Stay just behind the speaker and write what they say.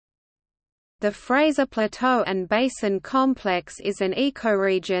The Fraser Plateau and Basin Complex is an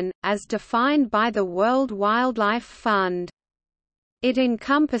ecoregion, as defined by the World Wildlife Fund. It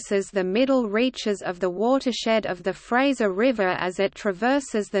encompasses the middle reaches of the watershed of the Fraser River as it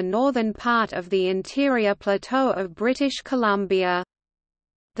traverses the northern part of the interior plateau of British Columbia.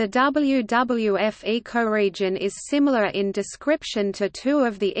 The WWF ecoregion is similar in description to two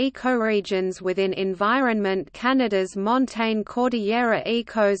of the ecoregions within Environment Canada's Montane Cordillera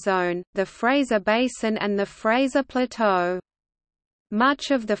ecozone, the Fraser Basin and the Fraser Plateau.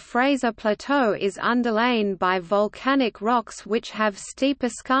 Much of the Fraser Plateau is underlain by volcanic rocks which have steep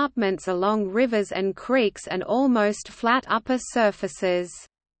escarpments along rivers and creeks and almost flat upper surfaces.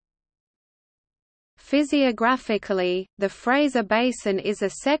 Physiographically, the Fraser Basin is a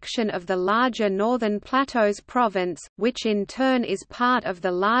section of the larger Northern Plateaus province, which in turn is part of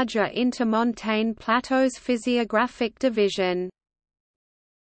the larger Intermontane Plateaus physiographic division.